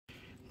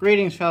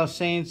Greetings, fellow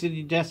Saiyans,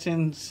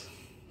 Digidestined,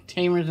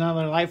 Tamers, and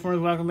other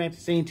lifeforms. Welcome back to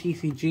Saiyan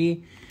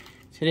TCG.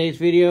 Today's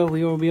video,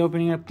 we will be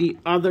opening up the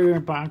other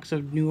box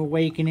of New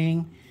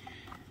Awakening.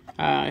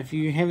 If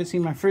you haven't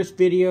seen my first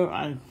video,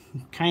 I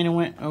kind of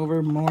went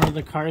over more of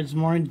the cards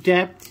more in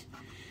depth.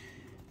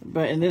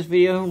 But in this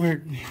video,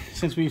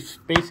 since we've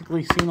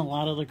basically seen a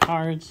lot of the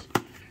cards,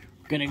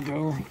 we're going to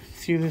go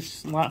through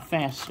this a lot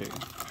faster.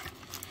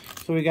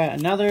 So we got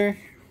another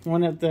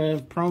one of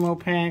the promo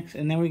packs,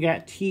 and then we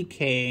got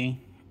TK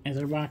as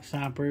our box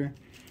topper.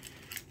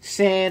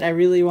 Sad, I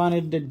really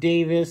wanted the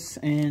Davis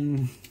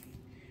and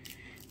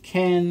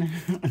Ken.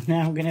 Now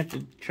I'm gonna have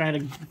to try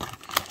to.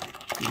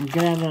 I'm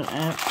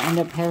gonna end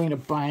up having to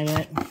buy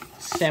that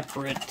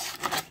separate.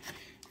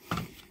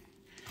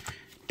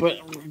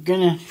 But we're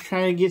gonna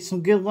try to get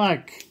some good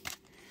luck.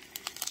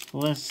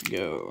 Let's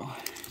go.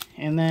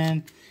 And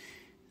then,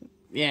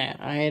 yeah,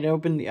 I had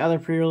opened the other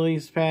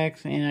pre-release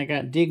packs, and I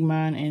got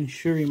Digimon and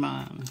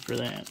Shurimon for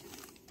that.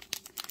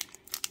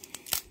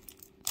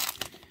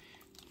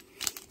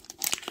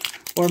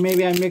 Or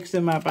maybe I mixed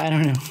them up, I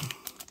don't know.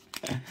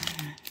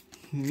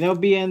 They'll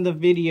be in the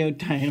video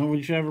title,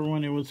 whichever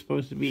one it was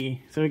supposed to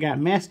be. So we got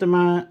Master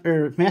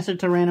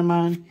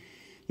Tyrannomon,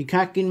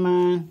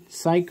 Ikakinmon,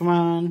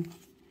 Psychmon,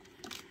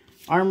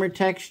 Armor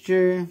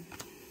Texture,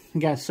 we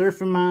got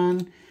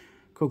Surfamon,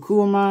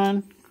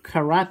 Kokuamon,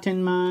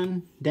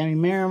 Karatenmon,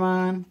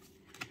 Demimeramon,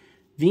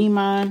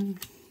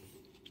 Vmon,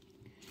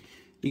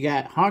 we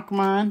got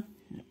Hawkmon.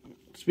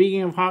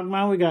 Speaking of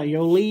Hawkmon, we got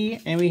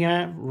Yoli, and we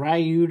have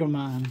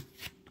Ryudamon.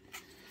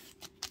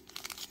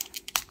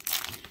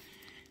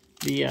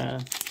 The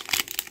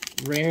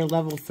rare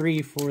level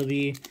 3 for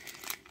the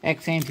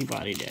X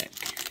antibody deck.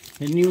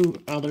 The new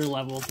other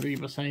level 3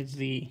 besides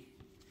the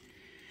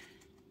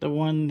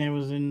one that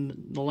was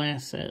in the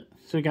last set.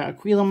 So we got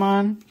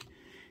Aquilamon,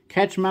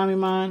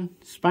 Catchmamimon,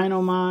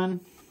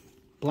 Spinomon,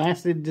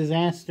 Blasted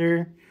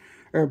Disaster,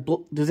 or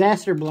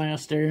Disaster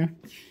Blaster.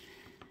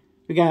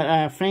 We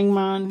got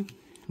Fangmon,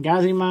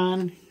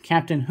 Gazimon,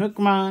 Captain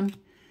Hookmon,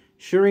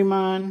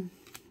 Shurimon.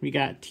 We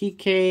got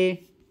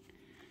TK.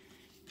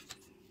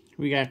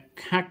 We got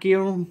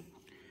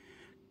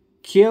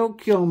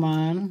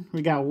Kyokyomon.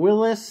 We got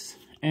Willis.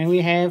 And we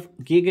have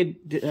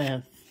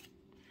Giga...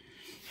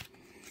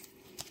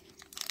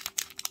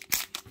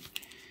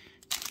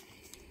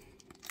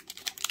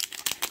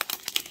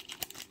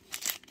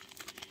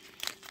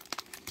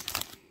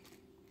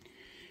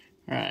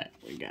 Alright,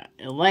 we got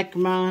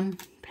Elecmon,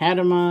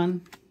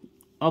 Patamon,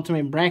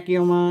 Ultimate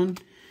Brachiomon,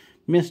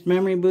 Mist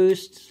Memory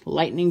Boost,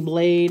 Lightning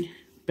Blade,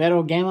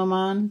 Beto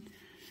Gamamon.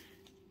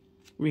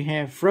 We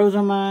have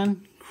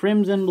Frozomon,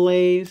 Crimson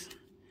Blaze.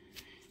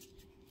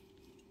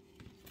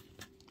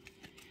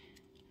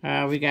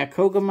 We got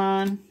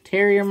Kogamon,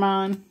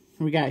 Terriermon.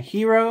 We got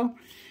Hero.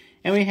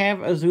 And we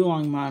have a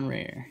Zulongmon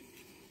rare.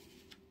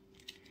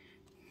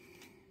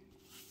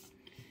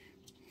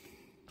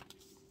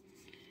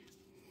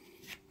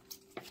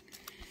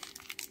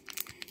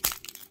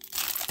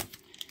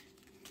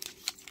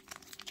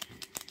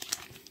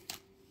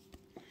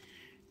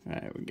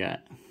 Alright, we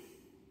got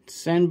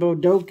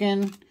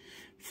Senbodoken,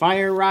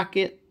 Fire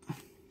Rocket,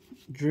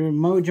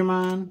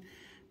 Drumojimon,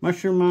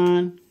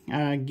 Mushroomon,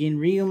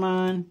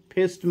 Ginryumon,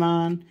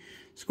 Pistamon,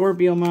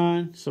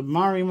 Scorpiomon,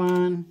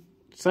 Submarimon,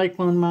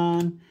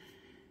 Cyclonemon,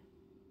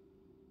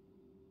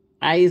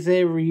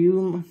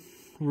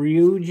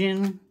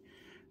 Ryujin,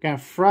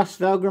 got Frost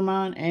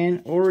Velgramon,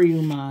 and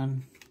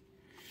Oriumon.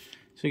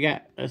 So we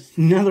got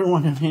another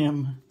one of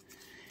him.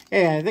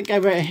 Yeah, I think I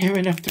have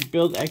enough to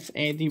build X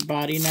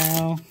antibody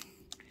now.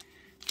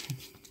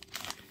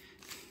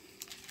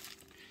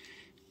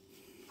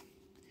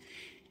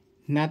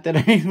 Not that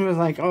I was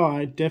like, oh,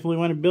 I definitely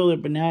want to build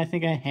it, but now I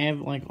think I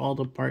have like all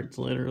the parts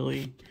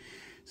literally.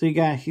 So you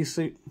got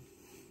the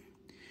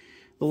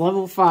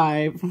level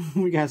 5.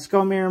 We got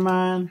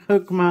Skullmiramon,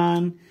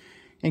 Hookmon,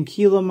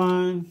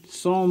 Ankylamon,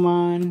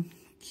 Soulmon,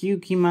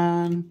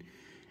 Kyukimon,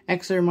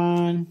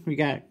 Exermon. We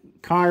got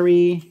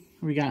Kari.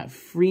 We got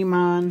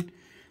Freemon,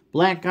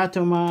 Black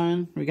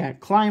Gatomon. We got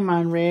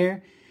Klymon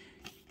rare.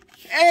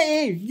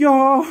 Hey,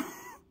 yo!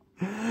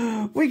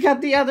 We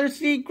got the other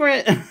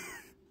secret!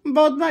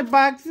 Both my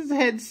boxes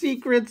had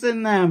secrets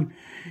in them.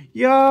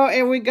 Yo,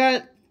 and we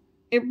got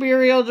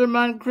Imperial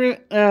Dramon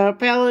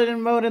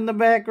Paladin mode in the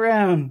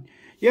background.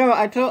 Yo,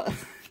 I told...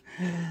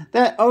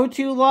 that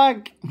O2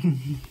 luck...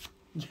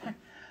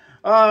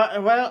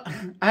 well,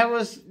 I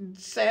was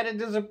sad and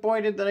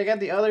disappointed that I got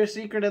the other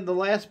secret in the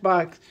last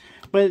box.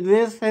 But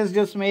this has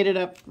just made it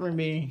up for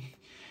me.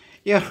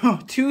 Yo,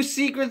 2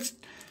 secrets...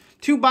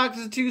 2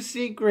 boxes, 2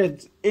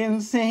 secrets.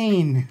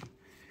 Insane.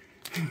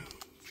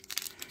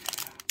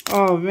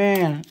 Oh,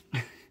 man.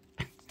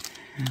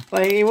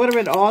 Like, it would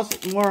have been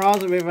more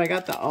awesome if I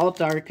got the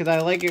alt art, because I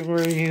like it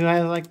where he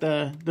has, like,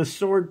 the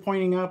sword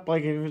pointing up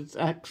like it was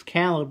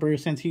Excalibur,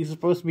 since he's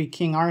supposed to be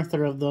King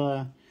Arthur of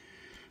the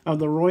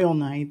Royal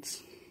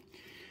Knights.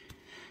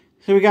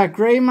 So we got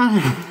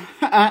Greymon.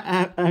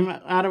 I'm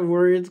out of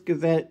words,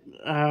 because that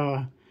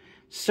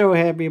So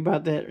happy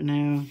about that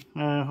now.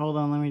 Hold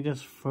on, let me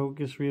just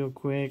focus real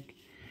quick.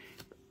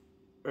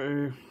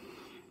 Hold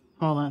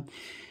on.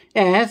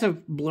 Yeah, it has to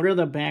blur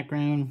the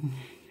background.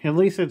 At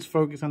least it's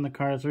focused on the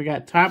cars. So we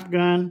got Top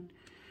Gun.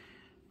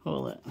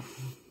 Hold it.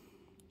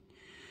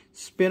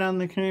 Spit on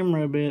the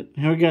camera a bit.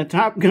 We got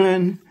Top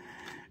Gun.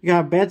 We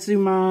got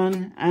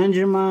Betsumon,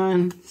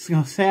 Angemon,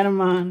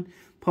 Skosatamon,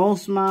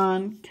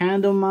 Pulsemon,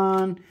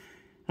 Candlemon,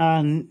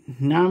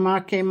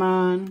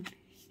 Namakemon,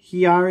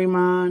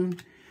 Hyarimon,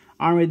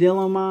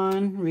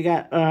 Armadillomon. We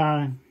got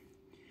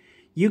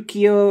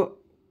Yukio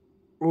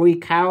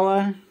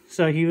Oikawa.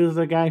 So he was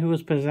the guy who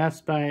was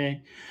possessed by...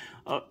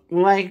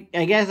 I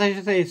guess I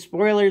should say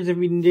spoilers if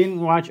you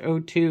didn't watch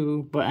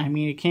 02. But, I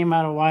mean, it came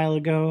out a while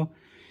ago.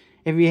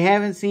 If you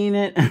haven't seen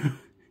it,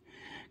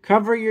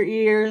 cover your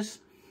ears.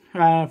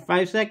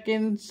 5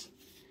 seconds.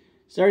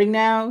 Starting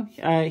now.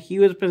 He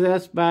was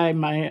possessed by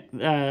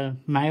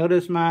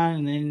Myotismon,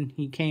 and then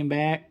he came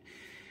back.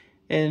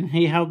 And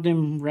he helped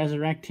him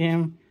resurrect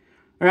him.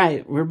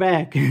 Alright, we're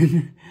back.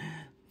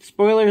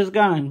 Spoiler is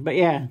gone. But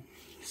yeah.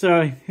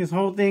 So, his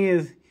whole thing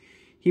is...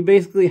 He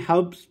basically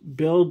helps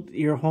build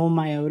your whole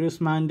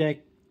Myotismon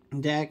deck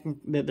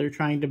that they're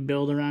trying to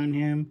build around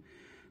him.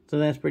 So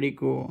that's pretty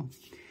cool.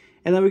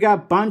 And then we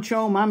got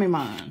Bancho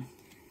Mamimon.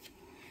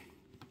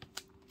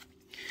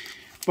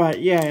 But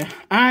yeah,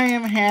 I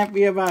am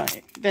happy about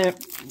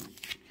that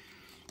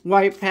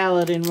White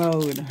Paladin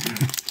mode.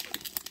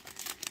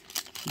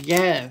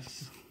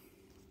 Yes.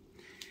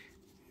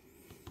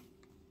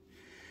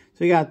 So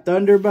we got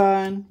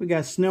Thunderbond, we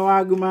got Snow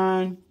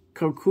Agumon,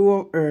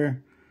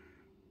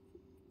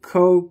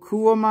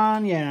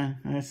 Kokuamon, yeah,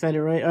 I said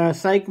it right.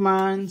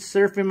 Psychmon,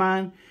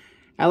 Surfimon.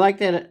 I like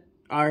that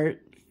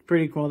art.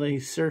 Pretty cool that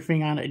he's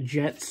surfing on a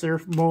jet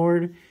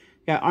surfboard.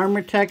 Got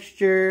Armor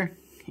Texture,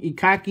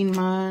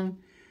 Ikakinmon,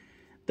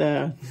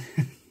 the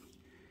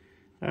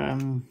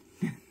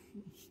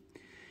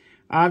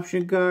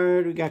option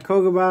card. We got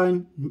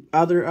Kogabon,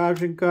 other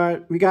option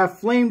card. We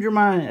got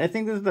Flamedramon. I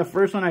think this is the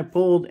first one I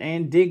pulled,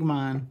 and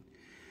Digimon.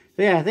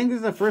 So yeah, I think this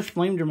is the first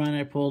Flamedramon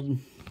I pulled.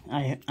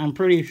 I'm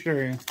pretty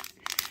sure.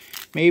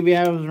 Maybe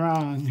I was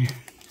wrong.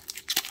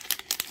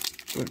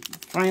 But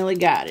finally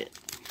got it.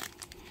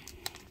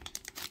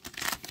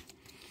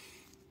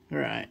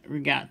 Alright, we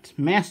got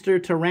Master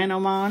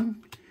Tyrannomon,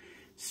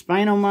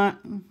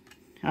 Spinomon,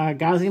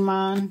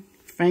 Gazimon,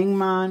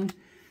 Fangmon,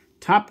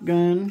 Top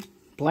Gun,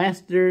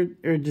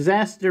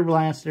 Disaster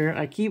Blaster.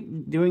 I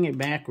keep doing it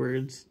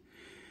backwards.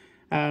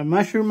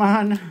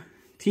 Mushroomon,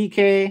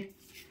 TK.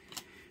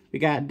 We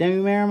got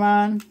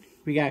Demimeramon.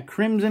 We got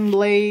Crimson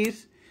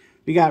Blaze.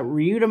 We got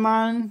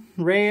Ryutamon,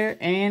 Rare,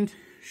 and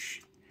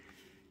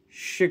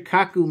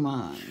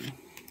Shikakumon.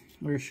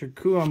 Or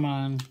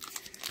Shikuamon.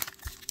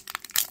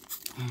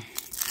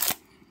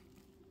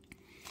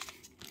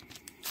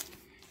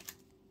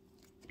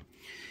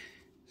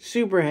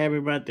 Super happy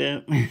about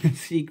that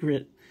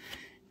secret.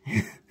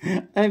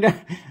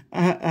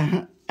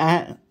 I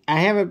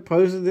haven't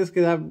posted this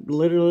because I'm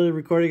literally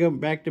recording them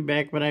back to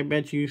back, but I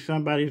bet you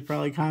somebody's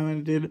probably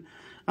commented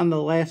on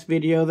the last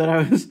video that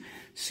I was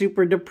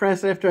super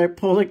depressed after I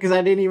pulled it because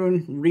I didn't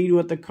even read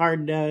what the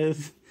card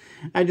does.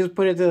 I just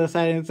put it to the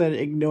side and said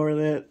ignore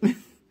that.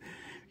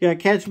 Yeah,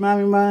 Catch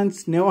Mamimon,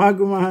 Snow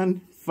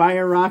Agumon,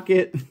 Fire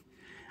Rocket.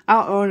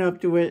 I'll own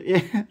up to it.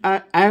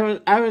 Yeah,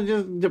 I was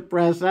just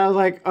depressed. I was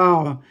like,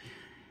 oh,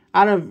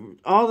 out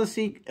of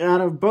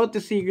both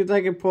the secrets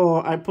I could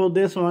pull, I pulled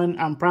this one.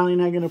 I'm probably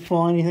not gonna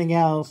pull anything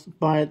else,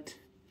 but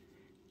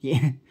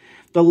yeah,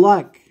 the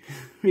luck.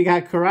 We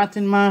got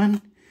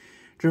Karatanmon,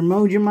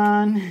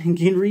 Dremojimon,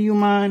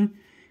 Ginryumon,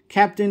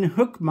 Captain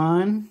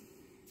Hookmon.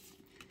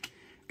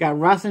 Got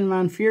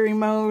Rasenmon Fury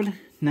Mode,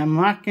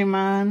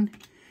 Namakemon,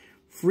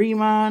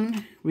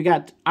 Freemon. We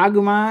got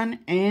Agumon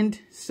and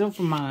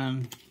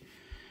Sylphimon.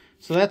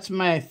 So that's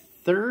my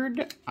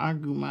third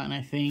Agumon,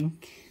 I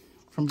think,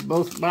 from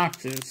both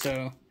boxes.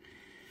 So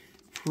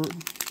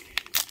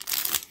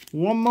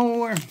one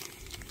more.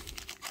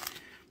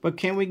 But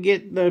can we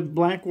get the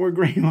Black or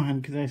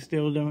Greymon? Because I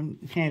still don't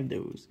have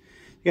those.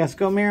 We got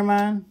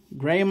Skomeramon,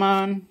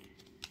 Greymon,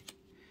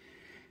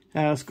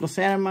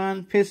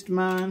 Skosatamon,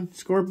 Pistamon,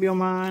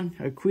 Scorpiomon,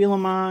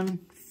 Aquilamon,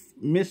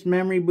 Mist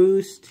Memory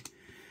Boost,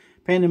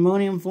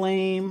 Pandemonium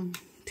Flame,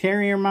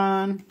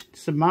 Terriermon,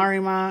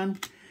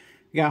 Samarimon.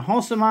 We got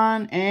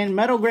Wholesamon and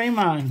Metal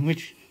Greymon,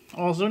 which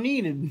also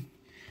needed.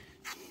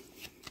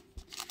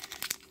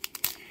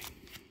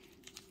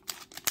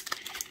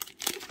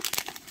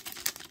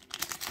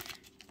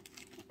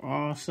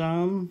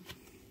 Awesome.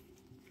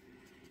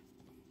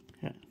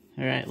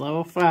 Alright,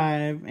 level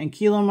 5.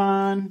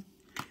 Ankylomon,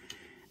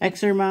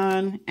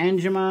 Exermon,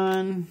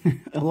 Angemon,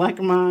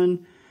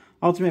 Elecmon,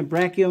 Ultimate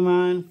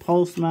Brachiomon,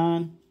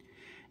 Pulsemon.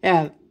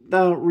 Yeah,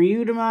 the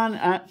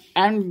Ryutamon,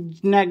 I'm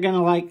not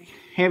gonna like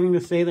having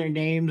to say their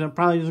names. I'm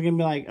probably just gonna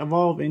be like,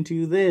 evolve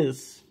into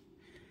this.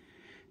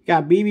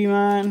 Got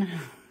BBmon.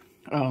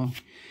 Oh,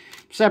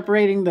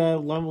 separating the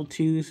level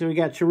 2. So we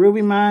got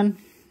Cherubimon.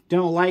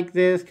 Don't like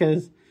this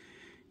because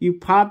you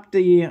pop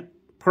the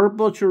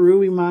purple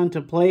Cherubimon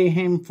to play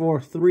him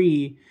for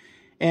 3.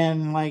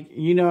 And, like,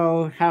 you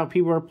know how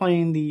people are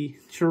playing the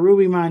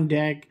Cherubimon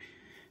deck.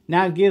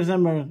 Now it gives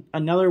them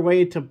another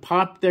way to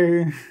pop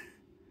their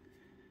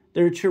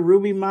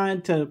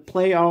Cherubimon to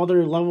play all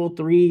their level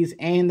 3s.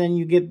 And then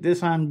you get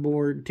this on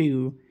board,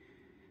 too.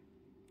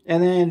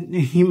 And then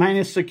you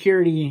minus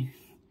security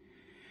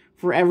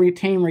for every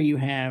tamer you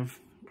have.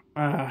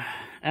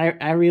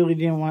 I really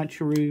didn't want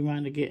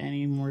Cherubimon to get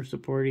any more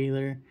support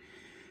either.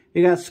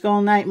 We got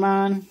Skull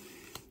Knightmon.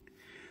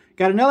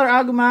 Got another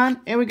Agumon.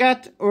 And we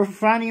got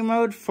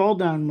Orphanimon Fall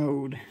Down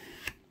Mode.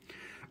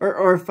 Or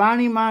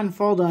Orphanimon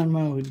Fall Down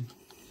Mode.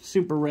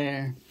 Super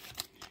rare.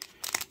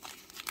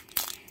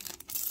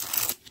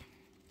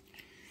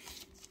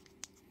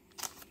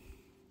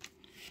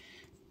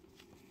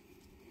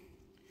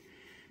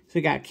 So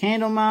we got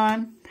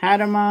Candlemon,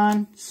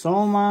 Patamon,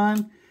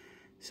 Soulmon,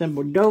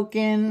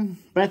 Sembodokin,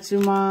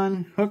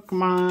 Betsumon,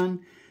 Hookmon,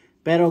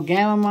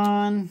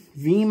 Battlegamamon,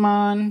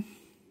 Vmon.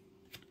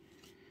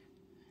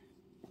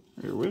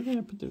 Where did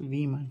I put the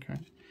Vmon card?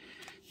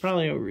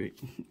 Probably over here.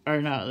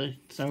 Or no,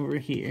 it's over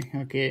here.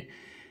 Okay.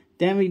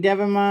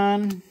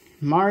 Devimon,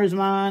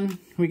 Marsmon.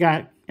 We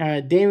got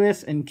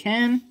Davis and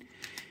Ken.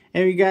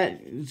 And we got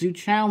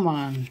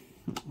Zuchaomon.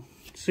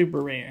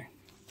 Super rare.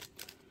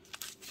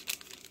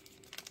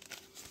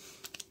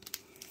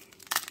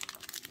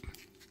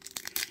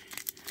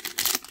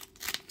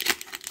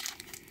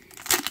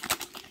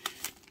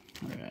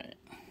 Alright.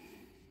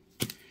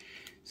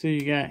 So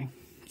you got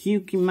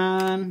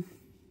Kyukimon,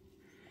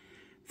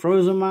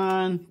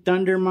 Frozomon,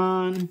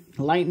 Thundermon,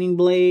 Lightning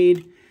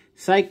Blade,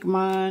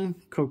 Psychmon,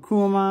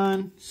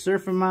 Kokuamon,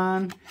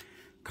 Surfamon,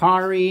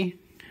 Kari,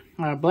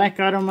 Black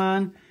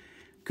Automon,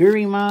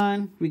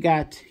 Gurimon. We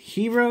got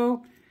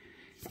Hero.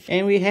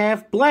 And we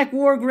have Black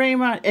War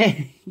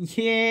Greymon.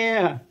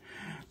 Yeah.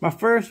 My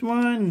first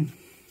one.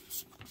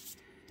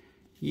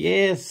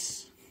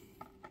 Yes.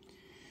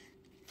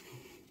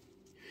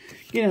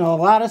 Getting a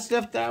lot of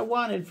stuff that I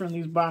wanted from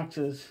these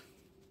boxes.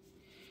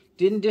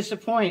 Didn't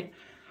disappoint.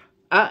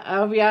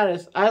 I'll be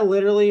honest. I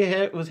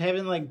literally was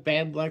having like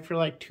bad luck for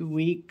like 2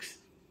 weeks.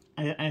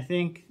 I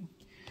think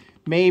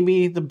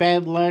maybe the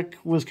bad luck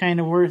was kind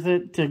of worth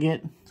it to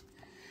get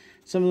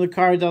some of the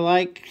cards I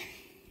like.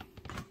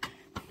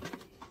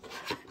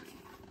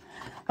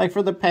 Like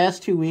for the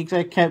past 2 weeks,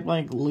 I kept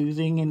like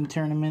losing in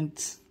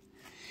tournaments.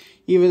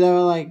 Even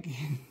though like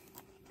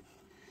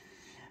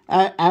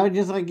I would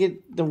just like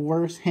get the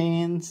worst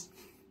hands.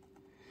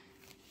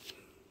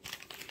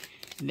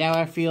 Now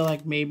I feel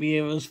like maybe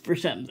it was for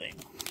something.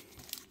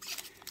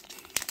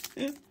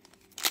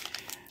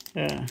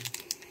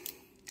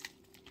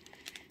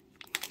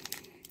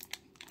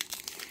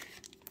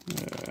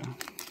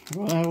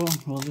 Well,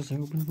 we'll just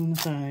open from the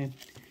side.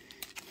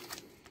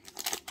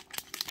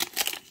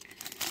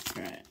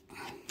 Alright.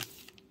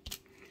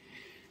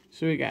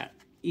 So we got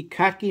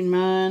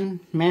Ikakimon,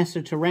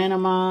 Master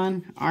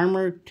Tyrannomon,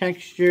 Armor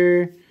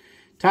Texture,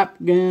 Top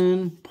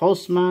Gun,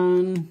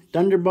 Pulsemon,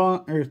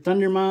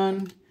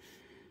 Thundermon,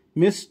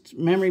 Mist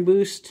Memory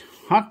Boost,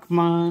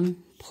 Hawkmon,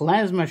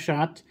 Plasma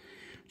Shot,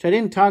 which I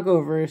didn't talk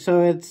over.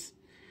 So it's,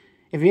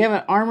 if you have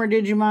an Armor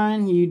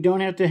Digimon, you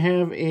don't have to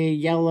have a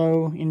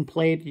yellow in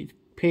play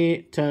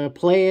to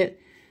play it.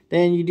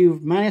 Then you do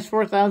minus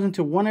 4,000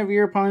 to one of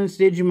your opponent's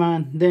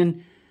Digimon.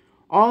 Then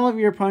all of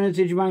your opponent's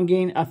Digimon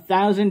gain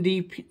 1,000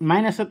 DP,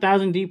 minus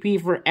 1,000 DP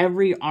for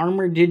every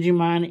Armor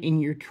Digimon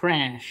in your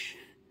trash.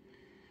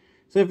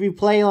 So if you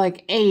play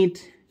like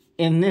 8,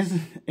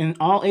 and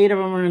all 8 of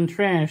them are in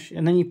trash,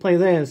 and then you play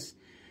this,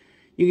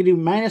 you can do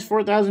minus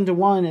 4,000 to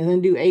one, and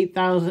then do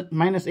 8,000,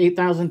 minus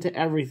 8,000 to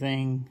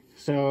everything.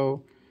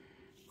 So,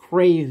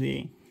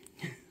 crazy.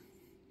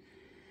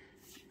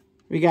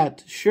 We got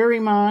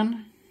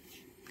Shurimon,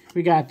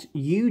 we got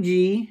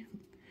Yuji,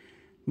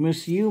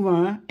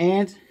 Musuma,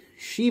 and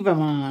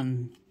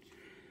Shivamon.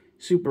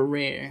 Super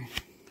rare.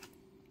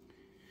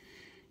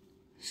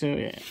 So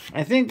yeah,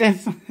 I think I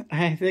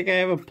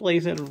have a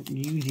playset of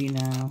Yuji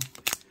now.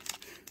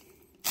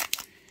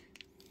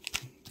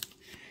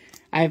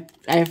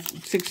 I've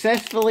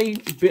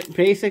successfully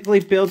basically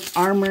built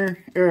armor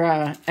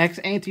or X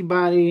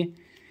antibody,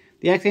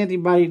 the X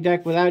antibody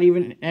deck without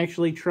even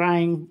actually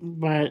trying,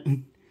 but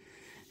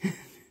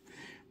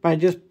by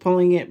just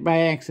pulling it by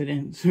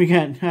accident. So we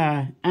got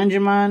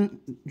Angemon,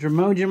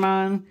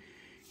 Dromojimon,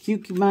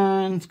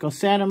 Kyukimon,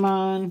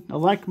 Scosatamon,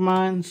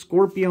 Elecmon,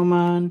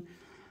 Scorpiomon,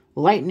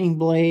 Lightning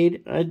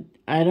Blade.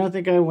 I don't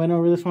think I went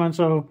over this one.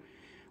 So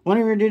one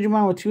of your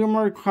Digimon with 2 or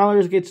more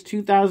colors gets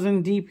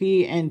 2,000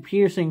 DP and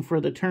piercing for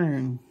the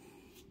turn.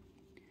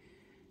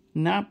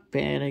 Not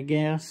bad, I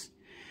guess.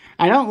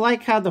 I don't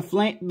like how the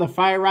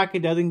Fire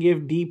Rocket doesn't give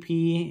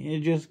DP.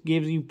 It just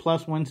gives you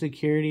 +1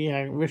 security.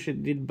 I wish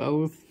it did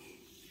both.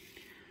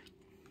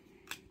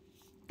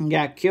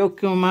 Got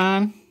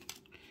Kyokomon.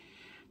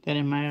 That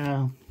in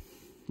my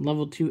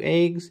level 2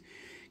 eggs.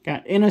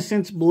 Got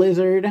Innocence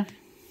Blizzard.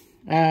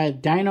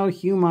 Dino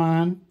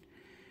Human,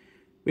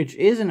 which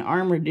is an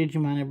Armored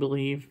Digimon, I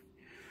believe.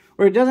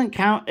 Or it doesn't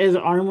count as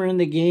armor in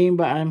the game,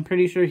 but I'm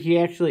pretty sure he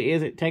actually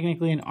is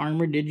technically an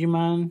armored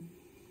Digimon.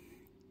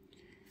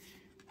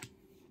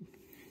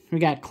 We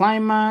got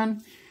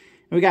Climbon.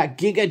 We got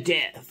Giga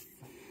Death.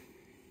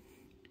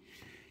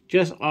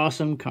 Just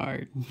awesome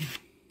card.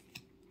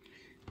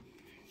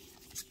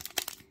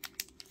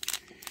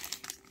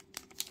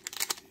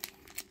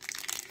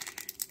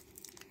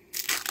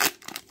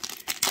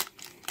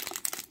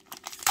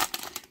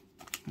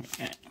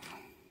 Okay.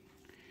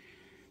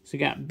 So we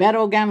got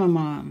Battle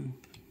Gamamon,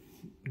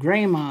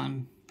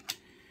 Greymon,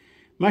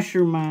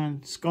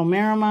 Mushroomon,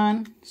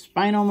 Skullmeramon,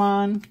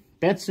 Spinalmon,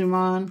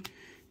 Betsumon,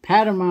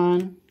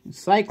 Patamon,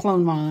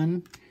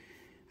 Cyclonemon,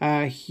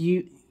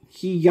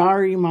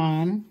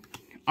 Hiyarimon,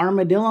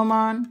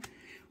 Armadillomon.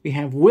 We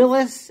have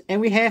Willis,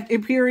 and we have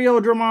Imperial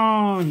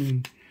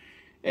Dramon.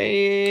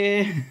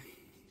 Hey.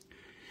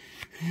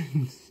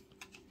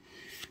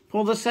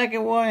 Pull the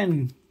second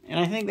one. And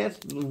I think that's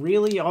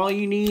really all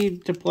you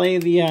need to play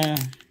the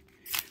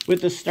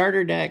with the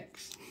starter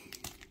decks.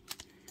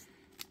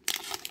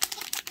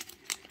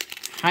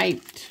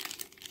 Hyped.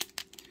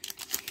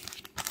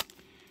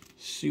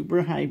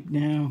 Super hyped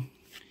now.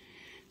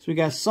 So we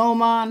got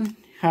Solmon,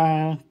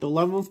 the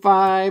level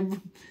 5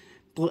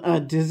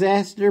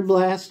 Disaster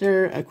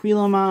Blaster,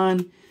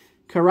 Aquilamon,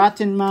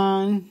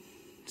 Karatinmon,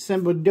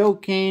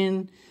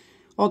 Sembodokin,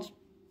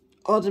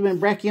 Ultimate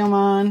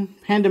Brachiomon,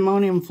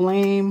 Pandemonium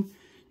Flame,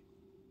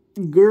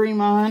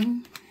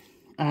 Gurimon,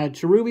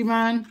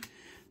 Cherubimon.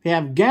 We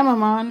have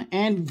Gamamon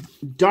and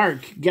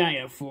Dark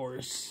Gaia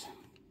Force.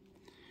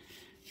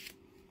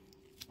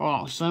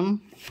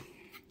 Awesome.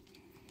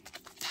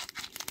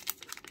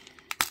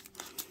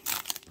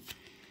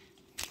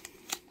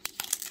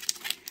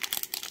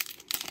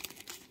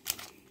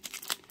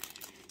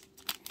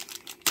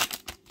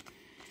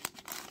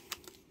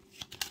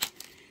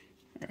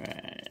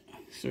 Alright,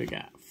 so we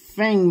got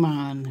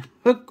Fangmon,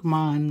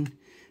 Hookmon,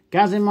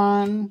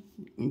 Gazimon,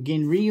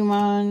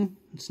 Genryumon,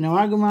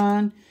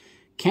 Snowagumon,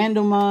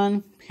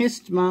 Candlemon,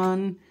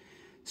 Pistmon,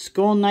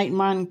 Skull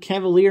Knightmon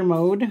Cavalier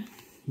Mode,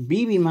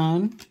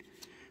 BBmon,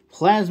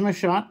 Plasma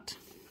Shot.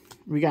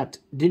 We got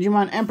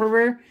Digimon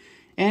Emperor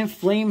and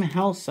Flame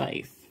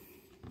Hellscythe.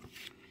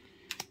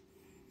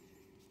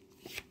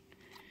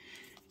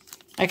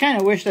 I kind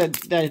of wish that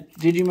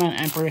Digimon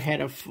Emperor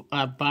had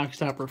a box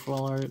topper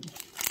full art.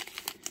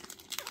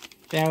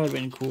 That would have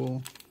been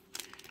cool.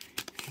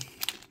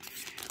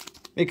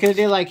 They could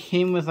do like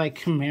him with like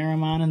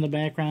Chimeramon in the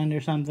background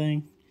or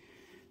something.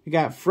 We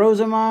got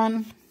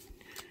Frozamon,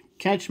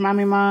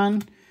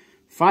 Catchmamimon,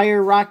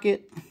 Fire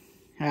Rocket,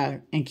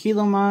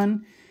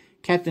 Ankylomon,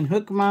 Captain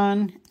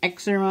Hookmon,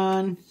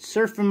 Exermon,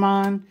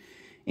 Surfamon,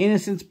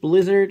 Innocence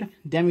Blizzard,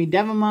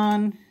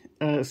 Demidevimon,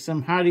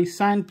 Samhadi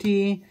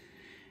Santi,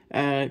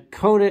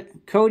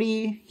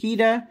 Cody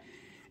Hida.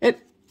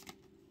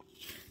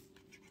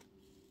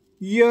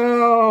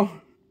 Yo!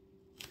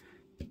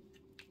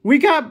 We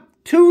got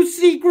 2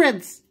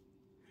 secrets!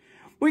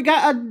 We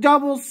got a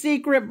double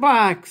secret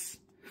box!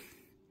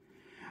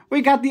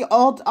 We got the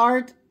alt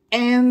art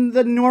and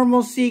the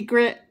normal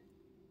secret.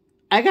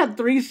 I got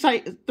 3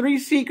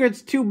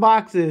 secrets, 2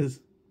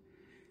 boxes.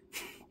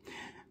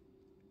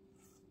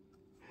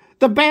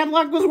 The bad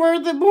luck was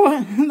worth it,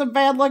 boy. The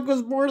bad luck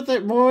was worth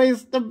it,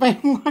 boys. The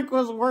bad luck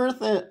was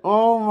worth it.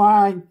 Oh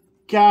my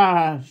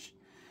gosh.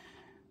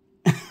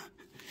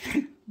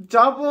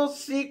 Double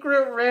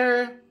secret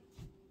rare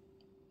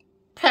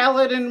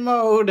Paladin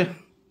mode.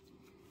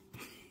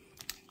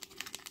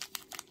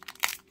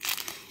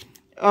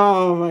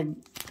 Oh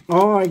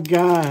my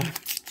god.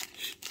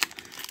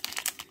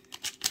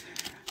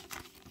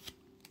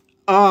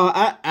 Oh,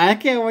 I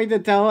can't wait to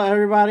tell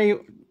everybody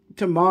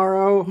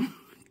tomorrow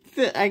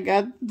that I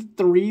got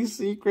 3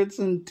 secrets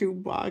in 2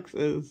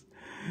 boxes.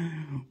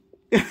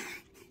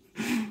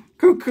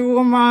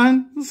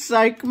 Kukuamon,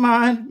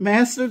 Psychmon,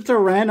 Master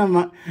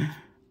Tyrannomon.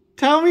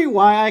 Tell me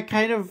why I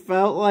kind of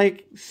felt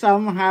like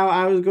somehow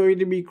I was going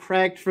to be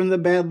cracked from the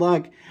bad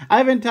luck.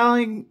 I've been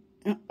telling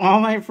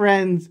all my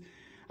friends,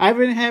 I've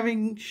been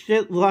having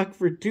shit luck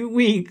for 2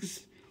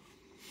 weeks.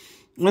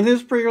 When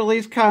this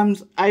pre-release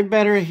comes, I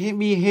better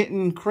be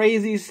hitting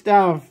crazy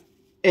stuff.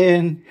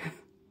 And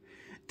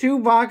 2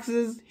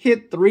 boxes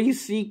hit 3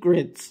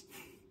 secrets.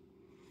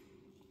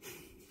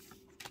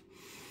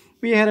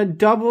 We had a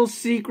double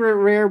secret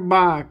rare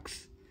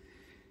box.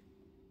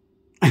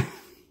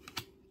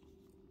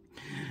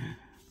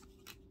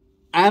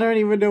 I don't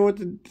even know what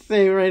to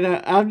say right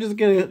now. I'm just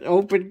gonna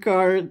open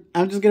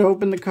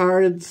the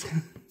cards.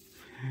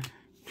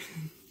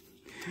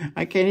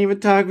 I can't even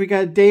talk. We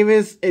got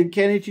Davis and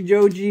Kenichi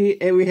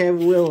Joji, and we have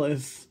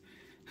Willis.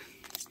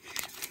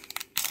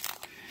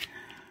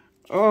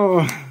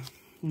 Oh.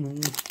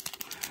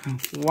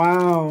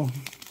 Wow.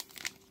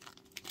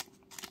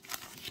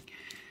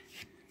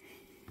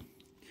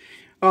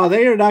 Oh,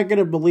 they are not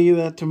gonna believe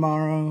that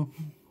tomorrow.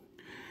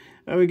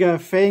 We got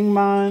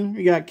Fangmon,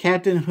 we got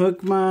Captain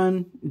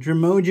Hookmon,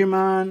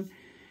 Dramojimon,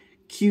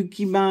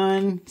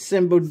 Kyukimon,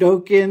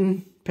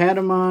 Sembodokin,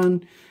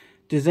 Patamon,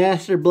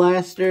 Disaster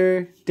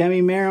Blaster,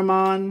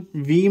 Demi-Meramon,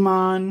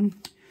 V-Mon,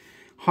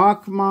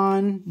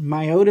 Hawkmon,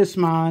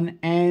 Myotismon,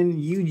 and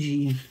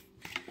Yuji.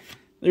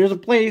 There's a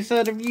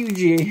playset of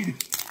Yuji.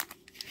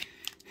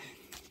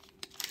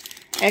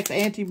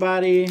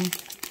 X-Antibody,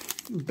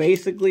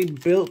 basically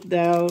built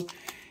out.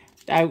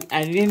 I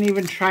didn't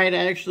even try to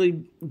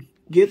actually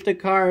get the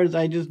cards.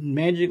 I just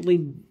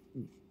magically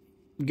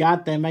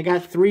got them. I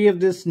got 3 of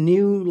this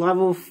new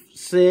level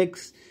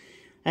 6.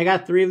 I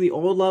got 3 of the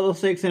old level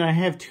 6, and I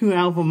have 2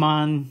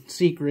 Alphamon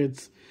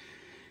secrets.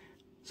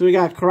 So we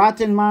got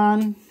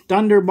Karatanmon,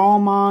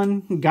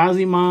 Thunderballmon,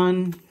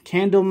 Gazimon,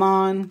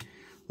 Candlemon,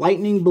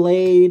 Lightning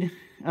Blade,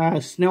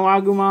 Snow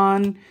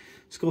Agumon,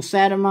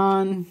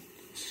 Skullsatamon,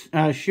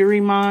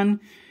 Shurimon,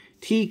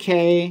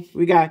 TK.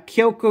 We got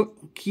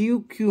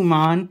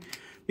Kyukumon.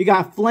 We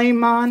got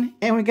Flamemon,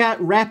 and we got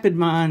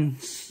Rapidmon,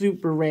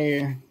 super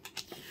rare.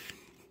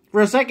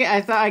 For a second,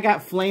 I thought I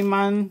got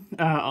Flamemon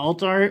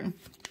alt art.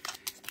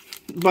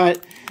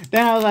 But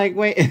then I was like,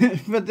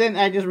 wait. But then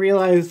I just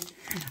realized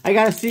I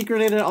got a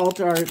secreted alt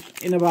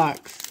art in a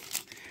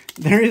box.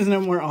 There is no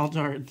more alt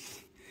arts.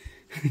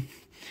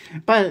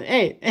 But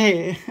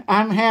hey,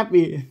 I'm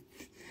happy.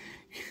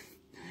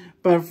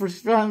 But for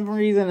some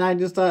reason, I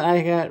just thought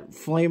I got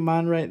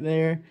Flamemon right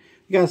there.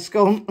 You got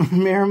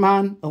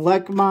Skullmeramon,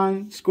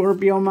 Elecmon,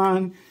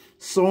 Scorpiomon,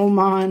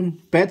 Soulmon,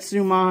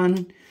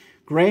 Betsumon,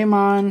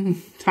 Greymon,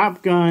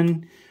 Top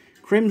Gun,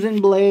 Crimson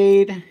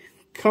Blade,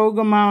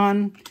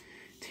 Kogamon,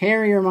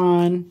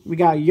 Terriermon. We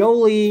got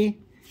Yoli,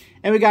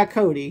 and we got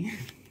Cody.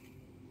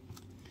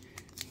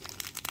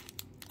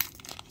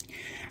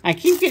 I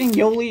keep getting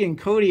Yoli and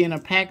Cody in a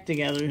pack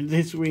together.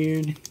 It's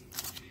weird.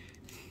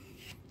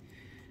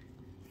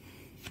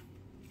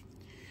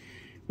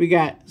 We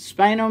got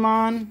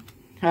Spinomon,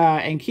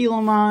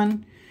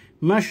 Ankylomon,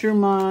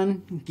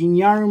 Mushroommon,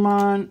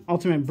 Ginyarumon,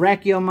 Ultimate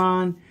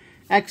Brachiomon,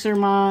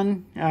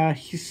 Exermon,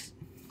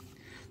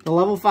 the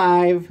level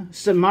 5,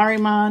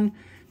 Samarimon,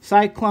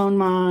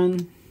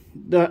 Cyclonemon,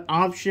 the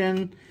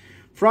option,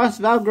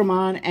 Frost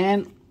Valgramon,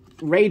 and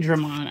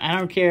Raidramon. I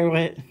don't care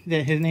what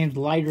his name's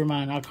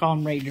Lydramon. I'll call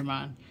him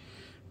Raidramon.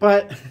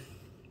 But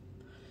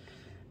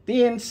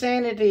the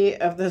insanity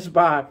of this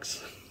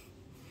box.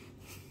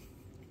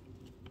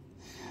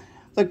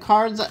 The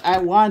cards I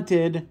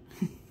wanted.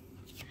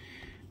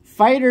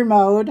 Fighter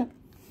mode.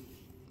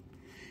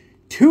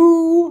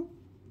 2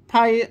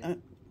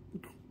 Paladin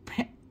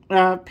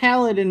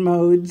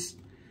modes.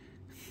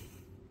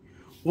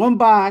 1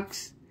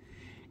 box.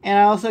 And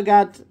I also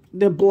got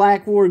the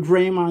Black War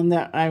Greymon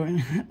that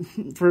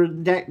for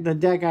the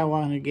deck I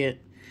want to get.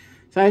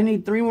 So I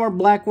need 3 more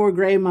Black War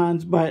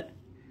Greymons, but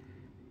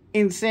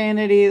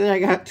insanity that I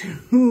got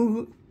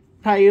 2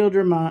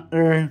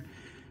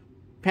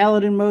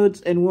 Paladin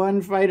modes and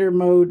 1 fighter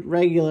mode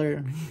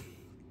regular.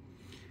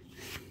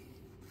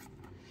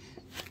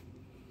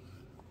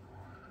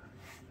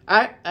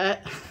 I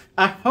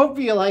hope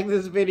you like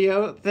this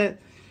video.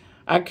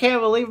 I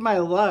can't believe my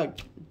luck.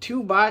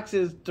 2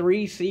 boxes,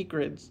 3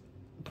 secrets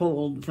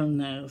pulled from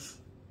this.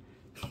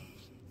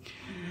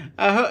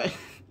 I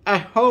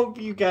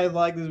hope you guys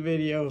like this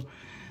video.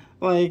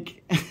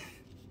 Like,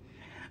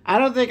 I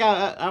don't think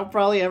I'll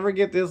probably ever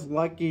get this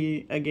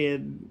lucky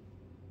again.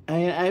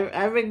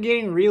 I've been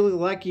getting really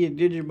lucky at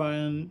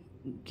Digimon,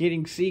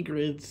 getting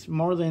secrets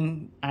more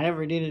than I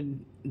ever did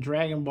in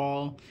Dragon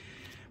Ball.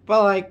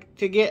 But like,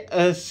 to get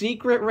a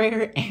secret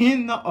rare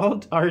and the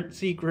alt art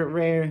secret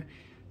rare,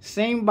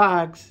 same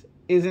box,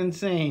 is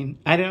insane.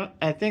 I don't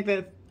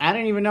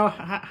even know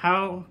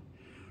how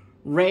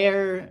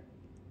rare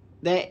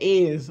that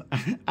is.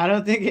 I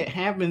don't think it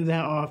happens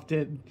that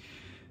often.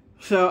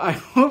 So I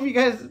hope you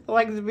guys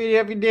like this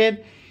video. If you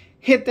did,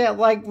 hit that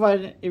like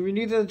button. If you're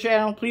new to the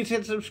channel, please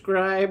hit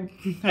subscribe.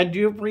 I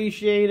do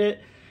appreciate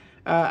it.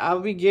 I'll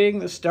be getting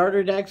the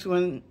starter decks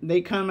when they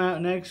come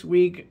out next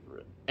week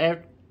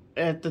at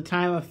the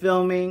time of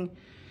filming.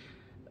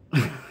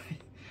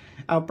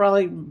 I'll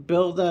probably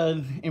build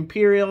an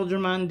Imperial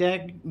Dramon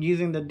deck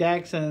using the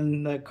decks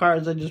and the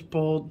cards I just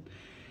pulled.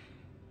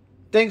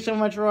 Thanks so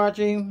much for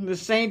watching. The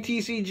Saint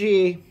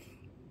TCG.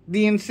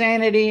 The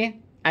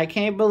insanity. I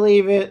can't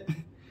believe it.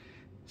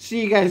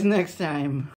 See you guys next time.